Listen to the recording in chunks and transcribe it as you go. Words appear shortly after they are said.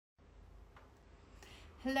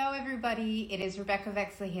Hello, everybody. It is Rebecca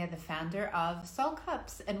Vexler here, the founder of SoL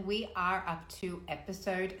Cups, and we are up to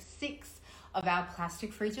episode 6 of our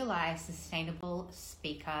Plastic Free July Sustainable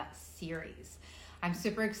Speaker Series. I'm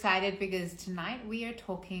super excited because tonight we are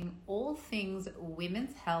talking all things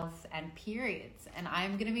women's health and periods, and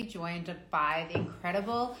I'm going to be joined by the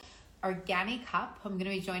incredible OrganiCup. I'm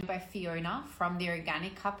going to be joined by Fiona from the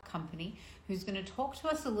OrganiCup company, who's going to talk to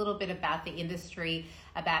us a little bit about the industry,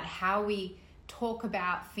 about how we talk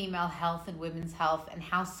about female health and women's health and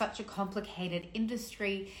how such a complicated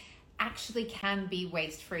industry actually can be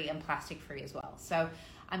waste-free and plastic-free as well. So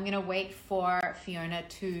I'm going to wait for Fiona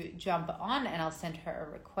to jump on and I'll send her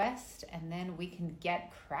a request and then we can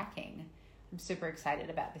get cracking. I'm super excited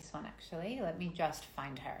about this one actually. Let me just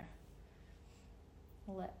find her.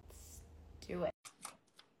 Let's do it.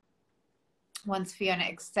 Once Fiona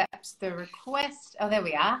accepts the request. Oh, there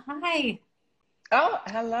we are. Hi. Oh,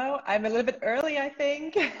 hello. I'm a little bit early, I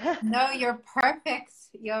think. No, you're perfect.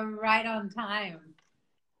 You're right on time.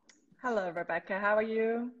 Hello, Rebecca. How are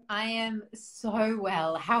you? I am so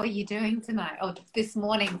well. How are you doing tonight? Oh, this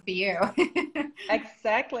morning for you.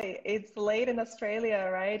 Exactly. It's late in Australia,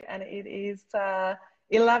 right? And it is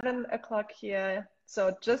 11 o'clock here,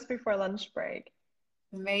 so just before lunch break.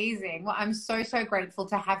 Amazing. Well, I'm so grateful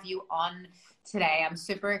to have you on today. I'm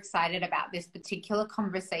super excited about this particular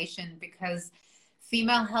conversation because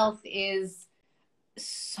female health is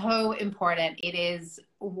so important. It is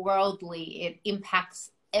worldly. It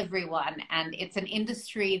impacts everyone. And it's an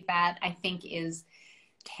industry that I think is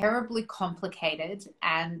terribly complicated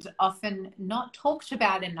and often not talked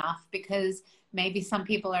about enough because maybe some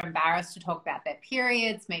people are embarrassed to talk about their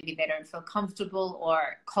periods. Maybe they don't feel comfortable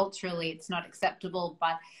or culturally it's not acceptable,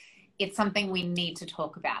 but it's something we need to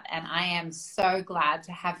talk about. And I am so glad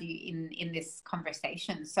to have you in this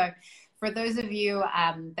conversation. So for those of you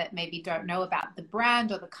that maybe don't know about the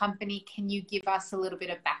brand or the company, can you give us a little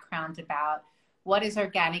bit of background about what is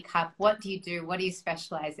OrganiCup? What do you do? What do you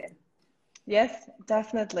specialize in? Yes,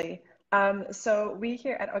 definitely. So we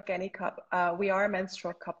here at OrganiCup, we are a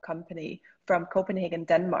menstrual cup company from Copenhagen,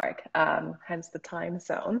 Denmark, hence the time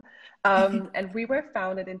zone. And we were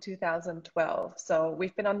founded in 2012. So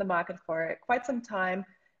we've been on the market for quite some time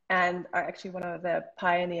and are actually one of the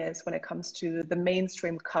pioneers when it comes to the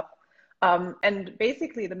mainstream cup. And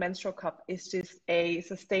basically the menstrual cup is just a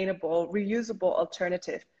sustainable, reusable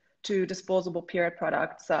alternative to disposable period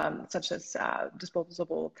products, such as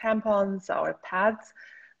disposable tampons or pads.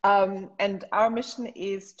 And our mission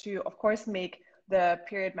is to, of course, make the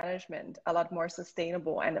period management a lot more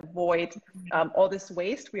sustainable and avoid all this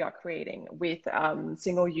waste we are creating with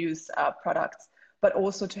single-use products, but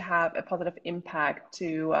also to have a positive impact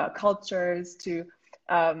to cultures, to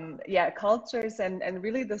cultures and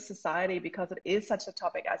really the society, because it is such a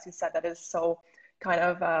topic, as you said, that is so kind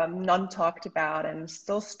of non-talked about and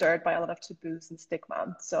still stirred by a lot of taboos and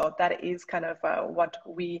stigma. So that is kind of what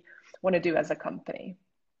we want to do as a company.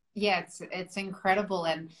 Yeah, it's incredible,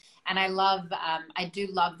 and I do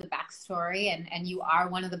love the backstory, and you are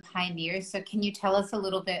one of the pioneers. So can you tell us a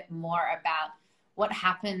little bit more about what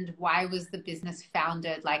happened? Why was the business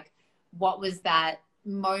founded? Like, what was that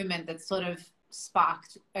moment that sort of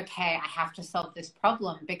sparked, okay, I have to solve this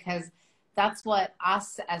problem? Because that's what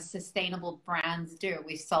us as sustainable brands do.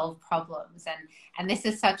 We solve problems, and this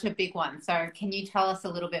is such a big one. So can you tell us a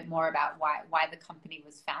little bit more about why the company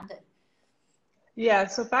was founded? Yeah,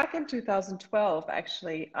 so back in 2012,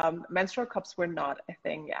 actually, menstrual cups were not a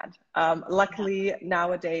thing yet. Luckily,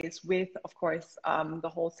 nowadays, with, of course, the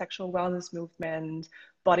whole sexual wellness movement,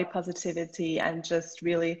 body positivity, and just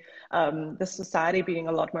really the society being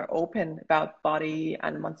a lot more open about body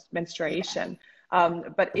and menstruation.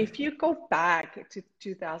 But if you go back to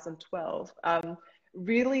 2012,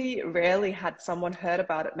 really rarely had someone heard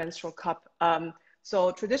about a menstrual cup.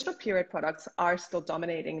 So traditional period products are still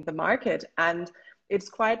dominating the market, and it's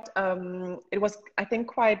quite, it was, I think,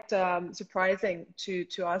 quite surprising to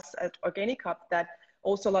us at OrganiCup that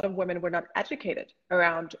also a lot of women were not educated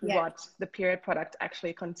around what the period products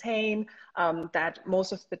actually contain, that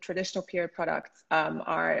most of the traditional period products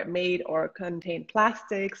are made or contain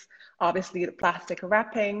plastics, obviously the plastic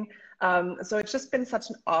wrapping. So it's just been such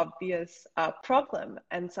an obvious problem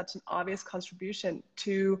and such an obvious contribution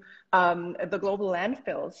to the global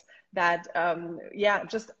landfills that,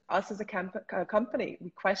 just us as a company, we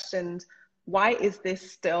questioned, why is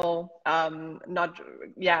this still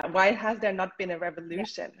why has there not been a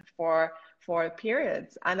revolution for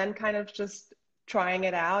periods? And then kind of just trying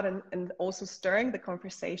it out and also stirring the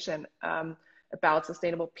conversation about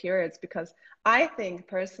sustainable periods, because I think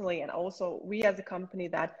personally, and also we as a company,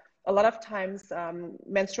 that a lot of times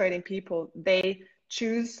menstruating people, they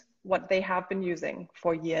choose what they have been using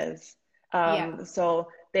for years. Yeah. So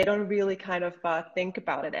they don't really kind of think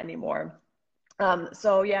about it anymore.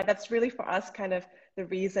 So yeah, that's really for us kind of the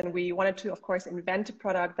reason we wanted to, of course, invent a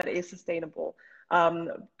product that is sustainable,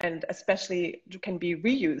 and especially can be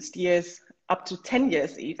reused years, up to 10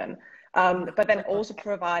 years even. But then also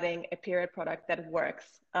providing a period product that works.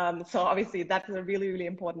 So obviously that's a really, really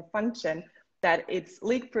important function, that it's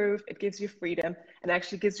leak proof, it gives you freedom, and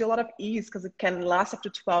actually gives you a lot of ease because it can last up to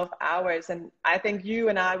 12 hours. And I think you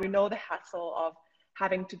and I, we know the hassle of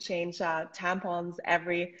having to change tampons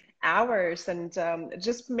every hours, and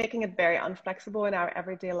just making it very unflexible in our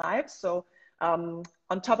everyday lives. So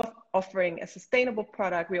on top of offering a sustainable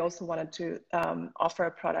product, we also wanted to offer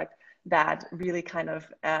a product that really kind of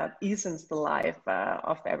eases the life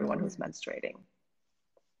of everyone who's menstruating.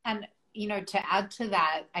 And, you know, to add to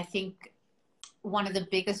that, I think one of the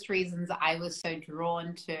biggest reasons I was so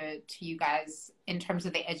drawn to you guys in terms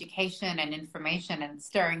of the education and information and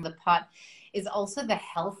stirring the pot is also the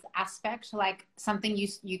health aspect, like something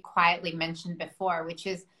you quietly mentioned before, which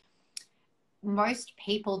is most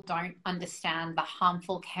people don't understand the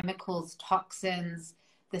harmful chemicals, toxins,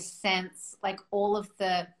 the scents, like all of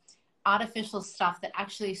the artificial stuff that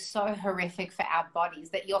actually is so horrific for our bodies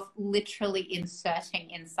that you're literally inserting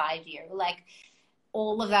inside you. Like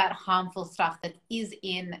all of that harmful stuff that is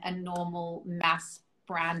in a normal mass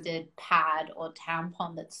branded pad or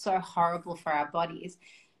tampon that's so horrible for our bodies.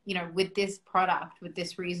 You know, with this product, with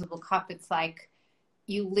this reusable cup, it's like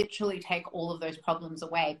you literally take all of those problems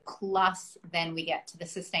away. Plus, then we get to the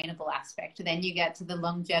sustainable aspect. Then you get to the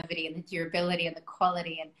longevity and the durability and the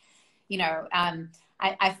quality. And, you know,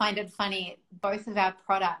 I find it funny, both of our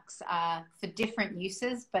products are for different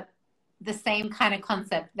uses, but the same kind of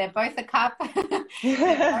concept. They're both a cup.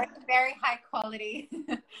 They're both very high quality.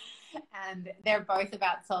 And they're both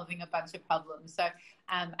about solving a bunch of problems. So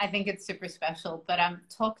I think it's super special. But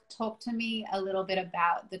talk to me a little bit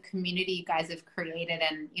about the community you guys have created,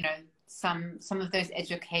 and you know, some of those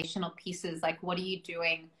educational pieces. Like, what are you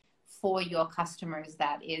doing for your customers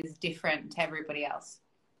that is different to everybody else?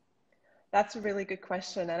 That's a really good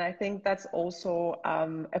question. And I think that's also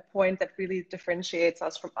a point that really differentiates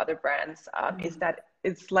us from other brands, is that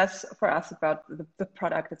it's less for us about the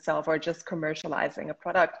product itself or just commercializing a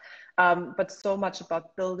product, but so much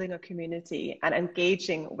about building a community and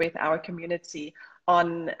engaging with our community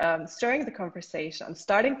on stirring the conversation, on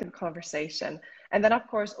starting the conversation. And then, of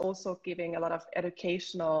course, also giving a lot of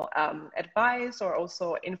educational advice or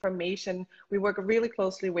also information. We work really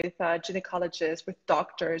closely with gynecologists, with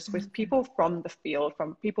doctors, with people from the field,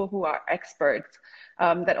 from people who are experts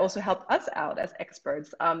that also help us out as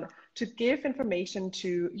experts to give information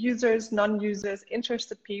to users, non-users,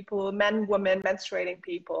 interested people, men, women, menstruating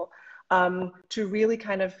people, to really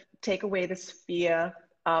kind of take away this fear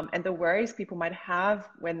and the worries people might have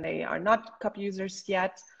when they are not cup users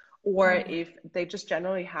yet, or if they just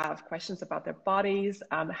generally have questions about their bodies,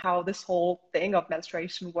 how this whole thing of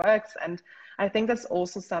menstruation works. And I think that's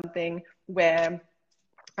also something where,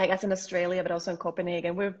 I guess in Australia, but also in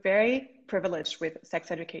Copenhagen, we're very privileged with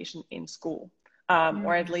sex education in school,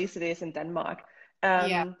 or at least it is in Denmark.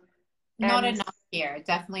 Yeah, not enough here.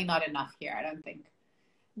 Definitely not enough here, I don't think.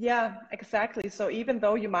 Yeah, exactly. So even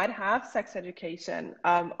though you might have sex education,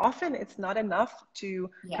 often it's not enough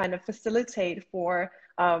to kind of facilitate for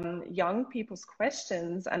young people's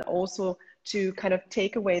questions, and also to kind of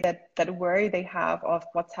take away that worry they have of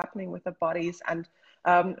what's happening with their bodies. And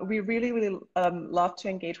we really, really love to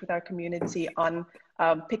engage with our community on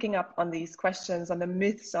picking up on these questions, on the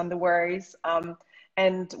myths, on the worries.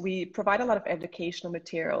 And we provide a lot of educational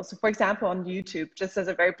materials. So for example, on YouTube, just as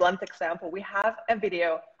a very blunt example, we have a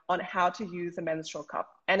video on how to use a menstrual cup.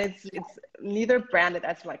 And it's neither branded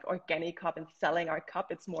as like OrganiCup and selling our cup.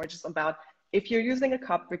 It's more just about, if you're using a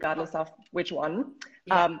cup, regardless of which one,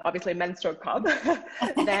 obviously menstrual cup,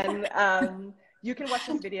 then you can watch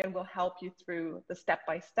this video and we'll help you through the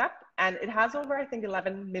step-by-step. And it has over, I think,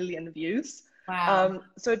 11 million views. Wow.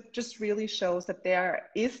 So it just really shows that there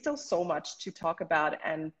is still so much to talk about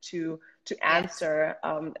and to answer.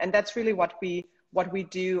 And that's really what we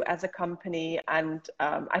do as a company. And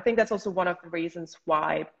I think that's also one of the reasons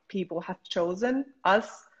why people have chosen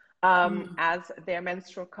us as their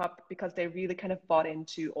menstrual cup, because they really kind of bought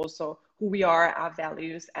into also who we are, our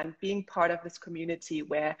values, and being part of this community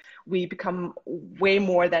where we become way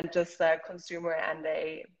more than just a consumer and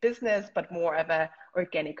a business, but more of a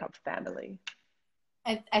OrganiCup family.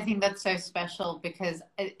 I think that's so special, because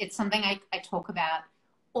it's something I talk about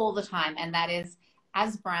all the time, and that is,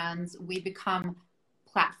 as brands, we become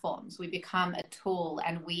platforms. We become a tool,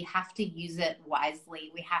 and we have to use it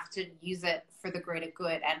wisely. We have to use it for the greater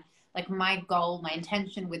good. And like my goal, my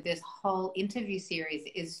intention with this whole interview series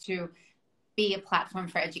is to be a platform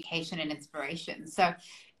for education and inspiration. So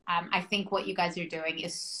I think what you guys are doing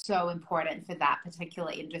is so important for that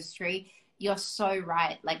particular industry. You're so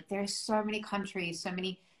right. Like there are so many countries, so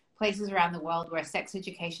many places around the world where sex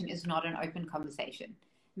education is not an open conversation.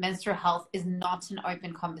 Menstrual health is not an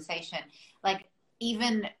open conversation. Like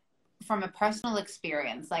even from a personal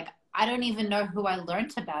experience, like I don't even know who I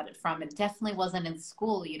learned about it from. It definitely wasn't in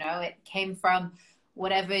school, you know, it came from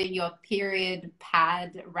whatever your period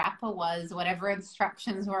pad wrapper was, whatever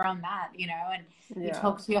instructions were on that, you know, and you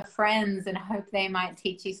talk to your friends and hope they might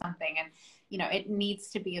teach you something. And, you know, it needs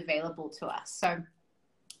to be available to us. So,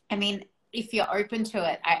 I mean, if you're open to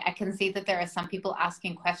it, I can see that there are some people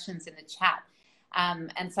asking questions in the chat.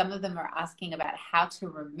 And some of them are asking about how to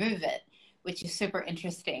remove it, which is super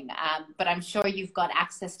interesting. But I'm sure you've got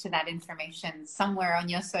access to that information somewhere on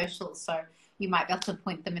your socials, so you might be able to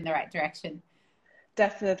point them in the right direction.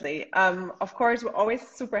 Definitely. Of course, we're always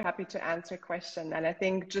super happy to answer questions. And I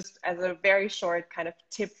think just as a very short kind of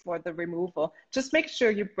tip for the removal, just make sure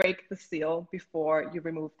you break the seal before you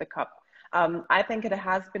remove the cup. I think it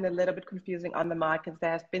has been a little bit confusing on the market.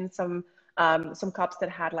 There has been some cups that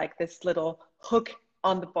had like this little hook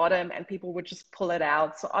on the bottom and people would just pull it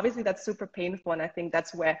out. So obviously that's super painful. And I think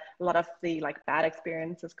that's where a lot of the like bad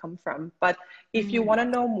experiences come from. But if you want to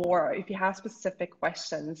know more, if you have specific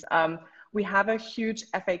questions, we have a huge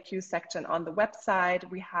FAQ section on the website.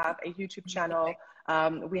 We have a YouTube channel.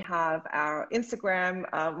 We have our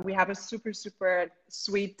Instagram. We have a super, super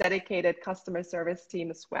sweet, dedicated customer service team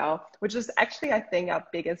as well, which is actually, I think, our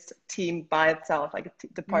biggest team by itself, like a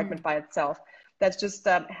department by itself. That's just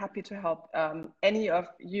happy to help any of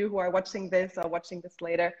you who are watching this or watching this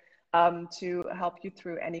later to help you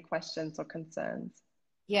through any questions or concerns.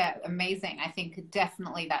 Yeah, amazing. I think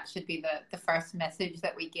definitely that should be the first message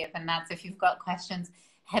that we give. And that's if you've got questions,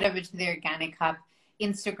 head over to the OrganiCup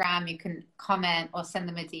Instagram. You can comment or send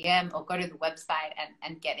them a DM or go to the website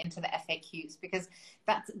and get into the FAQs, because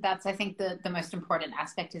that's I think the most important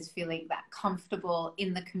aspect is feeling that comfortable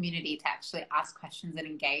in the community to actually ask questions and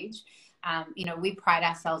engage. You know, we pride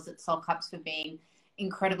ourselves at SoL Cups for being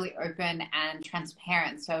incredibly open and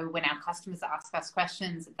transparent. So when our customers ask us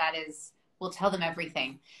questions, we'll tell them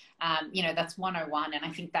everything. You know, that's 101. And I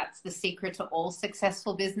think that's the secret to all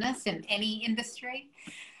successful business in any industry.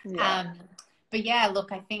 Yeah. But yeah,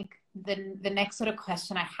 look, I think the next sort of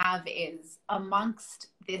question I have is, amongst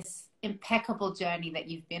this impeccable journey that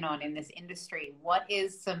you've been on in this industry, what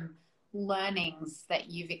is some learnings that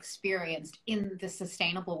you've experienced in the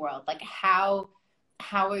sustainable world? Like how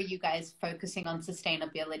are you guys focusing on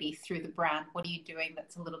sustainability through the brand? What are you doing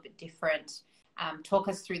that's a little bit different? Talk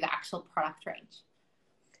us through the actual product range.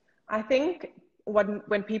 I think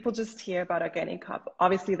when people just hear about OrganiCup,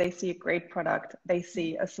 obviously they see a great product, they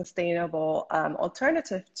see a sustainable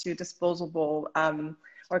alternative to disposable and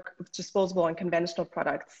conventional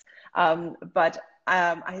products. But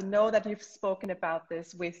I know that you've spoken about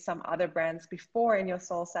this with some other brands before in your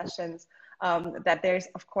SoL sessions, that there's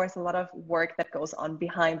of course a lot of work that goes on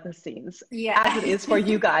behind the scenes, as it is for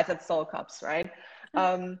you guys at SoL Cups, right?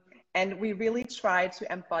 And we really try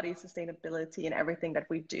to embody sustainability in everything that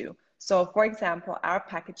we do. So for example, our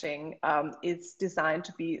packaging is designed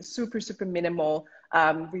to be super, super minimal.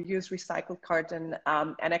 We use recycled carton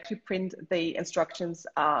and actually print the instructions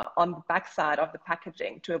on the backside of the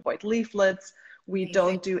packaging to avoid leaflets. We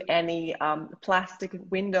don't do any plastic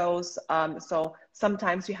windows. So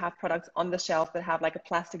sometimes you have products on the shelf that have like a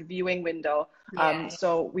plastic viewing window.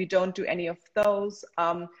 So we don't do any of those.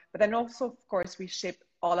 But then also, of course, we ship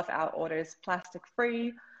all of our orders plastic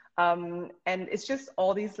free. And it's just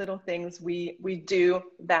all these little things we do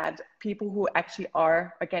that people who actually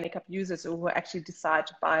are OrganiCup users or who actually decide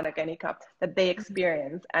to buy an OrganiCup, that they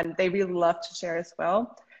experience and they really love to share as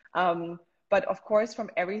well. But of course, from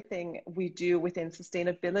everything we do within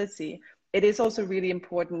sustainability, it is also really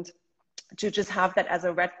important to just have that as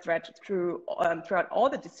a red thread throughout all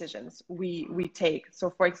the decisions we take. So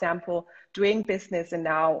for example, doing business in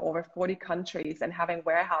now over 40 countries and having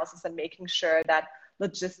warehouses and making sure that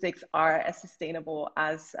logistics are as sustainable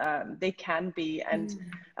as they can be. And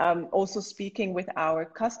also speaking with our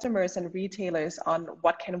customers and retailers on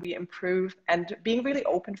what can we improve and being really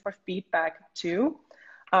open for feedback too.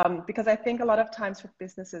 Because I think a lot of times for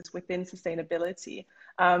businesses within sustainability,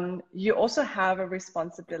 you also have a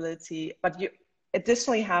responsibility, but you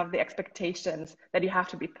additionally have the expectations that you have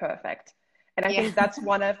to be perfect. And I think that's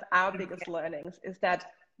one of our biggest learnings, is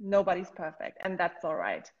that nobody's perfect, and that's all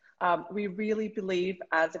right. we really believe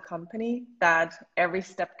as a company that every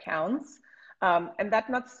step counts. And that's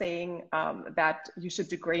not saying that you should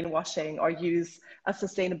do greenwashing or use a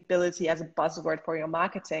sustainability as a buzzword for your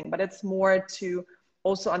marketing, but it's more to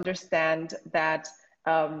also understand that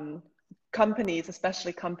companies,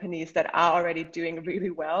 especially companies that are already doing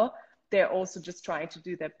really well, they're also just trying to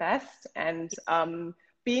do their best, and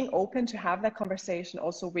being open to have that conversation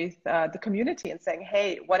also with the community and saying,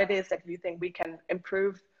 hey, what it is that you think we can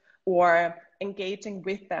improve, or engaging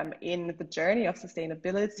with them in the journey of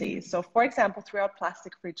sustainability. So for example, throughout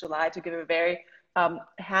Plastic Free July, to give a very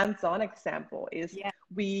hands-on example, is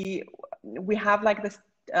we have like this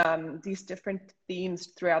these different themes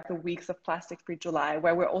throughout the weeks of Plastic Free July,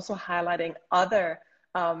 where we're also highlighting other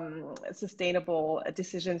sustainable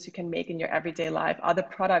decisions you can make in your everyday life, other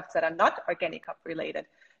products that are not OrganiCup related,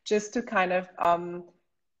 just to kind of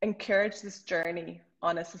encourage this journey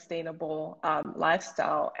on a sustainable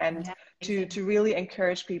lifestyle, and to really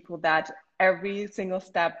encourage people that every single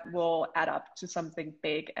step will add up to something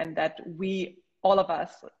big, and that we, all of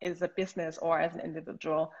us as a business or as an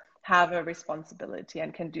individual, have a responsibility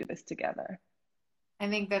and can do this together. I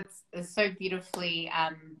think that's so beautifully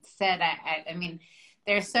said. I mean,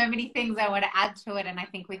 there are so many things I want to add to it, and I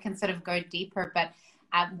think we can sort of go deeper. But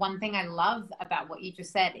one thing I love about what you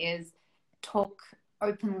just said is talk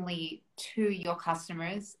openly to your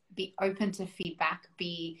customers, be open to feedback,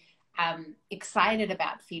 be excited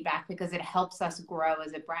about feedback, because it helps us grow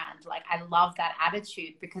as a brand. Like, I love that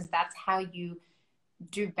attitude, because that's how you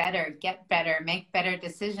do better, get better, make better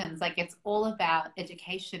decisions. Like, it's all about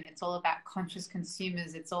education. It's all about conscious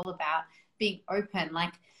consumers. It's all about being open.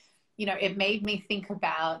 Like, you know, it made me think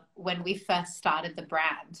about when we first started the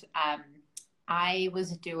brand. I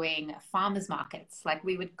was doing farmers markets. Like,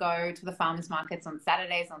 we would go to the farmers markets on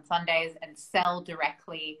Saturdays, on Sundays, and sell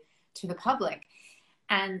directly to the public.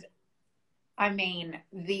 And I mean,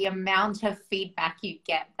 the amount of feedback you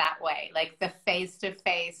get that way, like the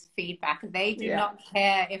face-to-face feedback, they do not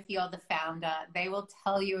care if you're the founder. They will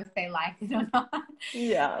tell you if they like it or not.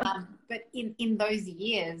 But in those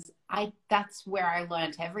years, that's where I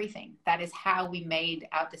learned everything. That is how we made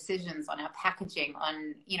our decisions on our packaging,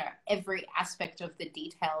 on, you know, every aspect of the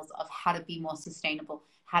details of how to be more sustainable,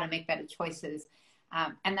 how to make better choices.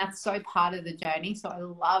 And that's so part of the journey. So I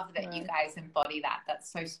love that you guys embody that.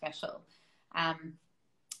 That's so special.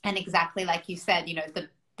 And exactly like you said, you know, the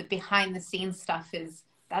behind the scenes stuff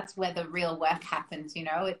that's where the real work happens. You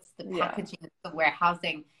know, it's the packaging, it's the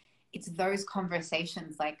warehousing, it's those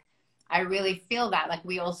conversations. Like, I really feel that, like,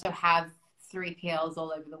 we also have 3PLs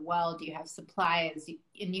all over the world. You have suppliers,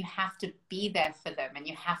 and you have to be there for them, and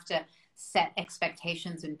you have to set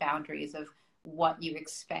expectations and boundaries of what you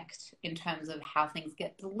expect in terms of how things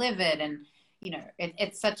get delivered. And, you know,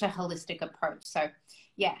 it's such a holistic approach. So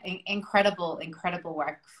yeah, incredible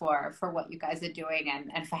work for what you guys are doing,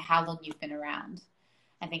 and for how long you've been around.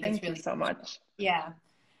 I think it's really so much. Yeah.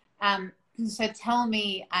 So tell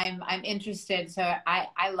me, I'm interested. So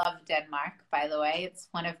I love Denmark, by the way. It's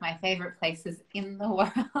one of my favorite places in the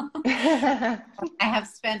world. I have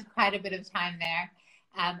spent quite a bit of time there.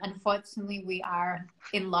 Unfortunately, we are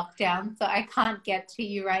in lockdown, so I can't get to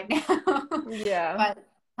you right now. But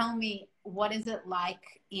tell me, what is it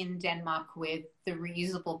like in Denmark with the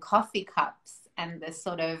reusable coffee cups and the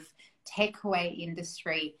sort of takeaway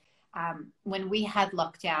industry? When we had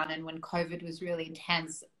lockdown and when COVID was really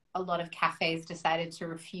intense, a lot of cafes decided to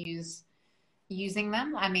refuse using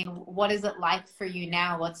them. I mean, what is it like for you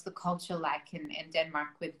now? What's the culture like in Denmark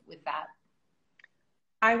with that?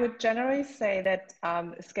 I would generally say that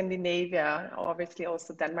Scandinavia, obviously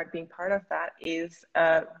also Denmark being part of that, is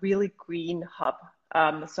a really green hub.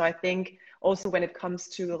 So I think also when it comes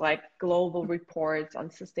to like global reports on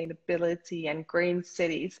sustainability and green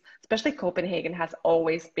cities, especially Copenhagen has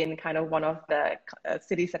always been kind of one of the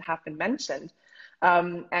cities that have been mentioned.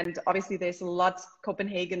 And obviously there's lots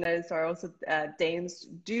Copenhageners or also Danes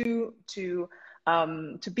do to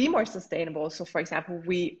be more sustainable. So for example,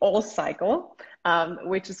 we all cycle,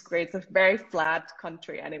 which is great. It's a very flat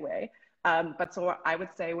country anyway. But so I would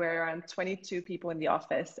say we're around 22 people in the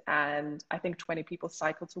office, and I think 20 people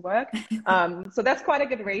cycle to work. So that's quite a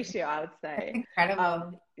good ratio, I would say.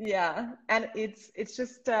 Incredible. Yeah, and it's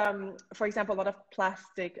just, for example, a lot of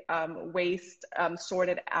plastic waste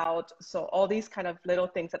sorted out. So all these kind of little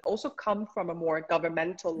things that also come from a more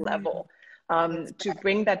governmental level, to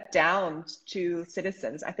bring that down to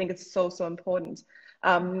citizens. I think it's so important.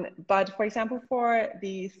 But for example, for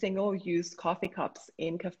the single-use coffee cups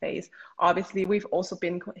in cafes, obviously we've also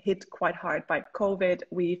been hit quite hard by COVID.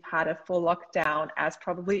 We've had a full lockdown, as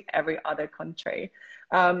probably every other country.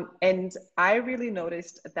 And I really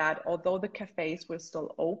noticed that although the cafes were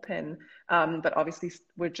still open, but obviously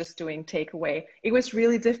we're just doing takeaway, it was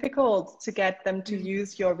really difficult to get them to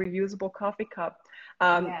use your reusable coffee cup.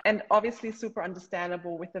 And obviously super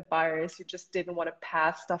understandable with the virus. You just didn't want to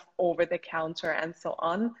pass stuff over the counter and so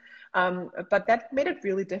on. But that made it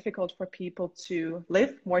really difficult for people to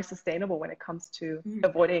live more sustainable when it comes to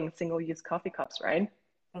avoiding single-use coffee cups, right?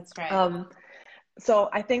 That's right. So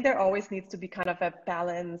I think there always needs to be kind of a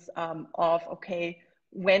balance of, okay,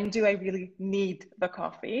 when do I really need the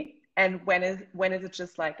coffee? And when is it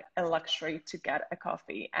just like a luxury to get a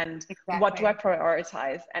coffee? And what do I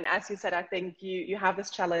prioritize? And as you said, I think you have this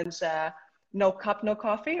challenge, no cup, no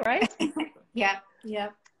coffee, right? Yeah.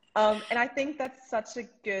 And I think that's such a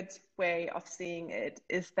good way of seeing it,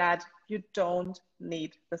 is that you don't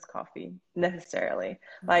need this coffee necessarily.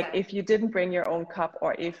 Like if you didn't bring your own cup,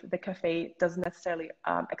 or if the cafe doesn't necessarily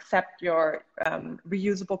accept your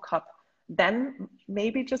reusable cup, then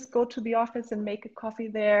maybe just go to the office and make a coffee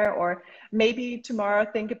there, or maybe tomorrow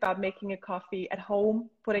think about making a coffee at home,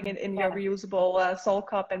 putting it in your reusable SoL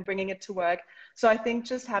cup and bringing it to work. So I think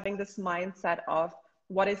just having this mindset of,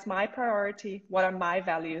 what is my priority? What are my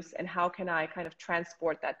values? And how can I kind of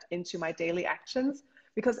transport that into my daily actions?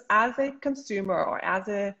 Because as a consumer, or as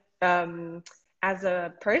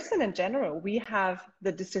a person in general, we have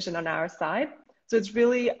the decision on our side. So it's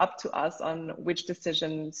really up to us on which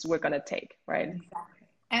decisions we're going to take, right? Exactly.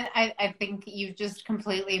 And I think you've just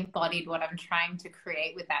completely embodied what I'm trying to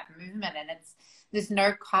create with that movement. And it's this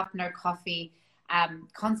no cup, no coffee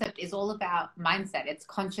concept is all about mindset. It's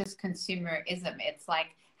conscious consumerism. It's like,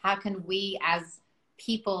 how can we as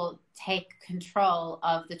people take control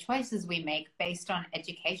of the choices we make based on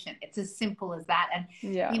education? It's as simple as that. And,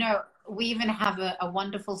 you know, we even have a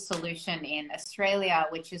wonderful solution in Australia,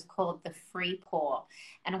 which is called the free pour.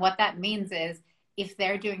 And what that means is, if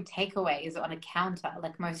they're doing takeaways on a counter,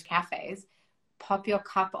 like most cafes, pop your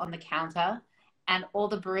cup on the counter, and all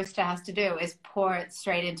the barista has to do is pour it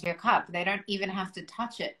straight into your cup. They don't even have to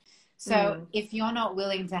touch it. So if you're not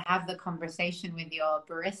willing to have the conversation with your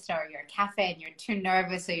barista or your cafe, and you're too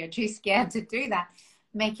nervous or you're too scared to do that,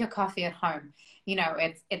 make your coffee at home. You know,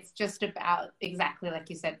 it's just about, exactly like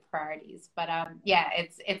you said, priorities. But yeah,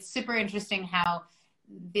 it's super interesting how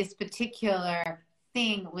this particular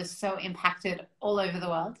thing was so impacted all over the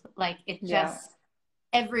world. Like it just,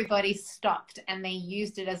 everybody stopped and they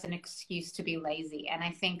used it as an excuse to be lazy. And I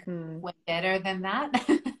think we're better than that.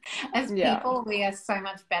 As people, we are so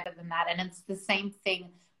much better than that. And it's the same thing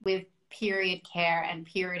with period care and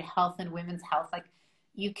period health and women's health. Like,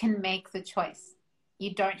 you can make the choice.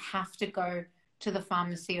 You don't have to go to the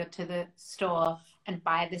pharmacy or to the store and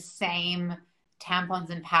buy the same tampons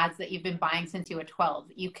and pads that you've been buying since you were 12.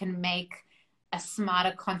 You can make a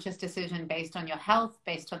smarter, conscious decision based on your health,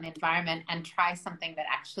 based on the environment, and try something that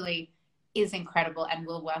actually is incredible and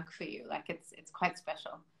will work for you. Like, it's quite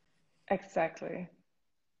special. Exactly.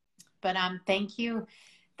 But thank you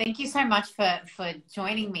so much for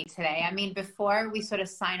joining me today. I mean, before we sort of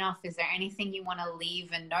sign off, is there anything you want to leave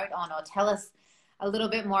a note on, or tell us a little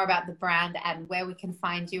bit more about the brand and where we can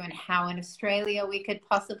find you and how in Australia we could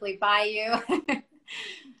possibly buy you?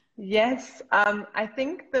 Yes, I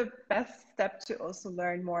think the best step to also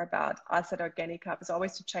learn more about us at OrganiCup is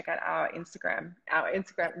always to check out our Instagram. Our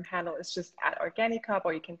Instagram handle is just at OrganiCup,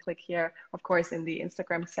 or you can click here, of course, in the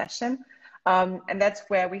Instagram session. And that's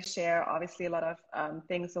where we share, obviously, a lot of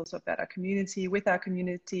things also about our community, with our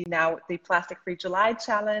community now, the Plastic Free July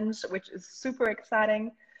Challenge, which is super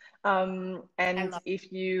exciting. And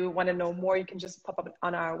if you want to know more, you can just pop up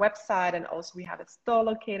on our website. And also we have a store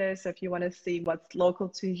locator. So if you want to see what's local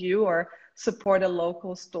to you or support a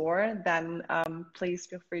local store, then please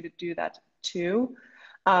feel free to do that too.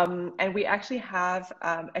 And we actually have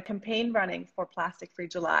a campaign running for Plastic Free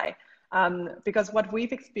July. Because what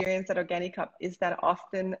we've experienced at OrganiCup is that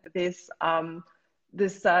often this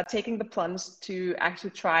taking the plunge to actually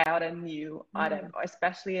try out a new item, or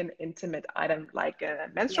especially an intimate item like a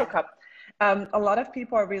menstrual cup. A lot of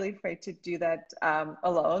people are really afraid to do that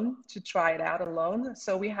alone, to try it out alone.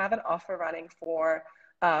 So we have an offer running for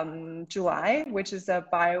July, which is a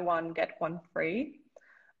buy one, get one free.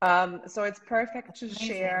 So it's perfect to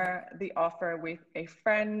share the offer with a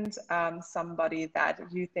friend, somebody that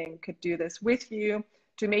you think could do this with you,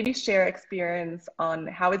 to maybe share experience on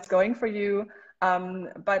how it's going for you.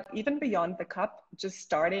 But even beyond the cup, just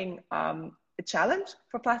starting a challenge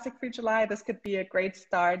for Plastic Free July, this could be a great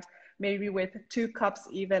start. maybe with 2 cups,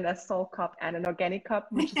 even a SoL cup and an organic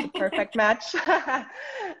cup, which is the perfect match. I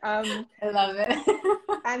love it.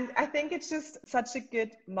 And I think it's just such a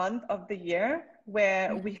good month of the year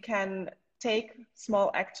where we can take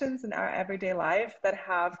small actions in our everyday life that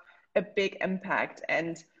have a big impact.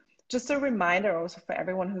 And just a reminder also for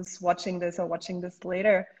everyone who's watching this or watching this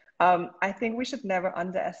later, I think we should never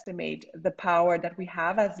underestimate the power that we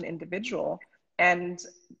have as an individual, and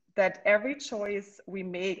that every choice we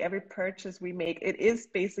make, every purchase we make, it is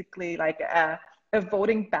basically like a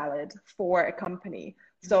voting ballot for a company.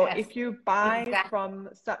 So Yes, if you buy exactly. from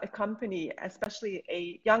a company, especially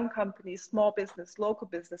a young company, small business, local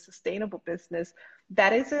business, sustainable business,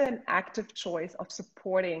 that is an active choice of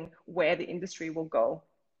supporting where the industry will go.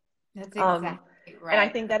 That's Um, exactly and I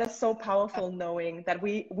right. think that is so powerful, knowing that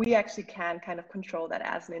we actually can kind of control that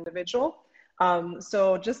as an individual.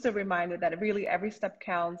 So just a reminder that really every step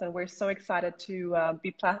counts, and we're so excited to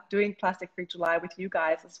be doing Plastic Free July with you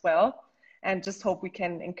guys as well, and just hope we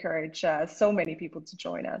can encourage so many people to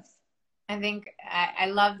join us. I think I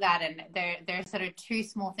love that. And there are sort of two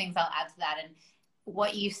small things I'll add to that. And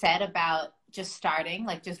what you said about just starting,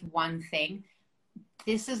 like just one thing,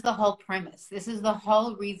 this is the whole premise. This is the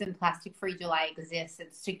whole reason Plastic Free July exists.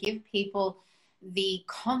 It's to give people the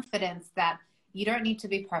confidence that you don't need to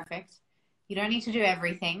be perfect. You don't need to do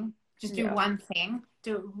everything. Just do Yeah, one thing,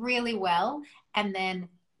 do it really well, and then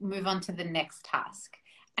move on to the next task.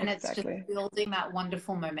 And it's just exactly. building that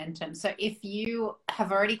wonderful momentum. So if you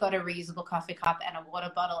have already got a reusable coffee cup and a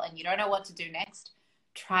water bottle and you don't know what to do next,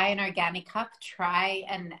 try an organic cup, try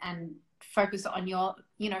and focus on your,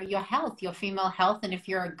 you know, your health, your female health. And if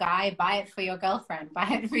you're a guy, buy it for your girlfriend, buy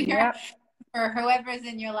it for your, Yeah. for whoever's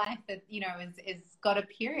in your life that, you know, is got a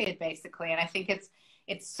period basically. And I think it's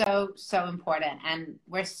so important. And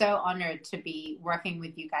we're so honored to be working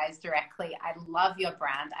with you guys directly. I love your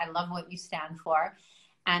brand. I love what you stand for.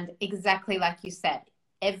 And exactly like you said,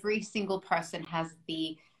 every single person has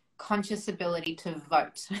the conscious ability to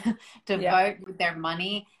vote, to Yeah, vote with their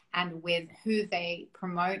money and with who they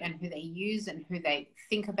promote and who they use and who they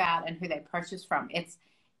think about and who they purchase from.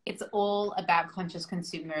 It's all about conscious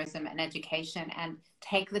consumerism and education. And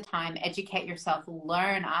take the time, educate yourself,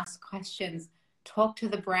 learn, ask questions, talk to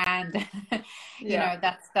the brand. You yeah.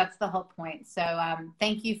 know, that's the whole point. So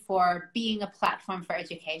thank you for being a platform for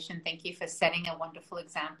education. Thank you for setting a wonderful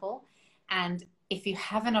example. And if you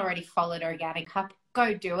haven't already followed OrganiCup,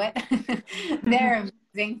 go do it. They're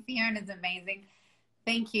amazing. Fiona's amazing.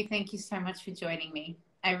 Thank you so much for joining me.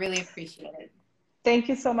 I really appreciate it. Thank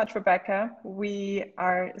you so much, Rebecca. We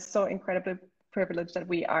are so incredibly privileged that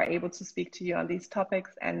we are able to speak to you on these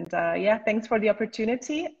topics. And yeah, thanks for the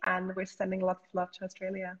opportunity. And we're sending lots of love to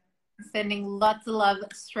Australia. Sending lots of love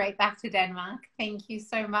straight back to Denmark. Thank you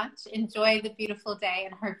so much. Enjoy the beautiful day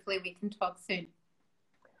and hopefully we can talk soon.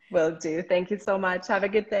 Will do. Thank you so much. Have a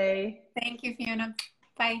good day. Thank you, Fiona.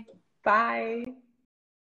 Bye. Bye.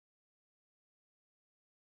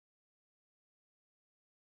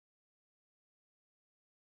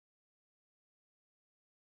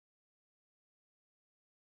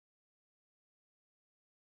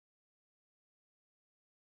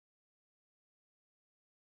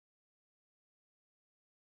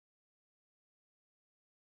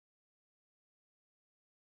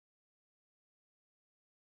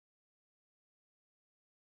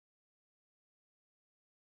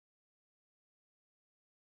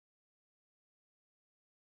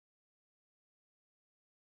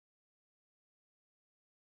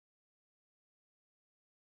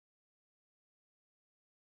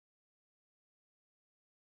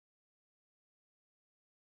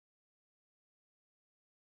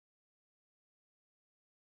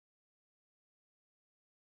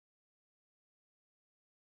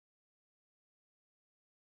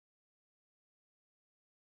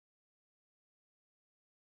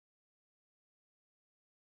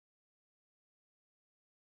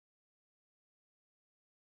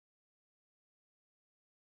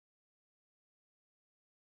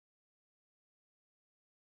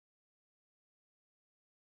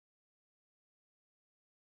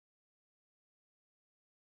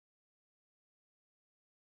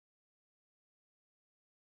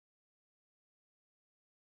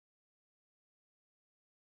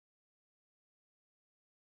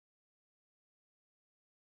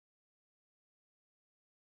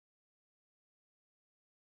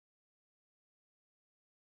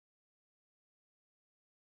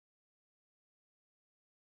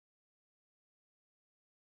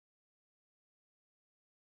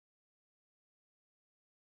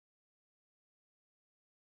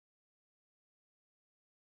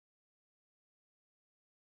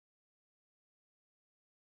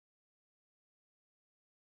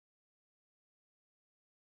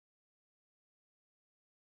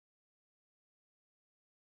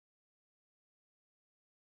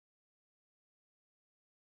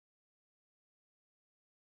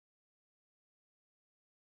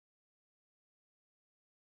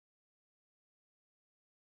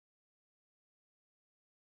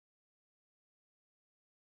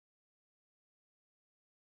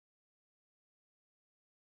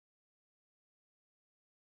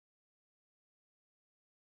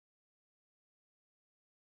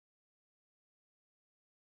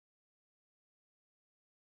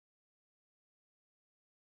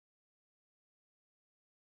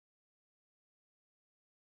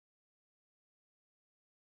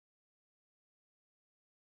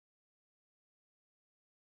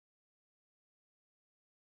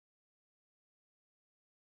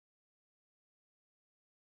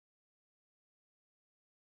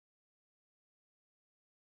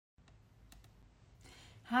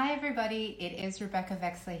 Hi, everybody. It is Rebecca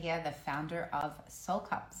Vexler here, the founder of SoL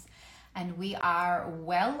Cups, and we are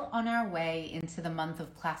well on our way into the month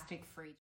of plastic free.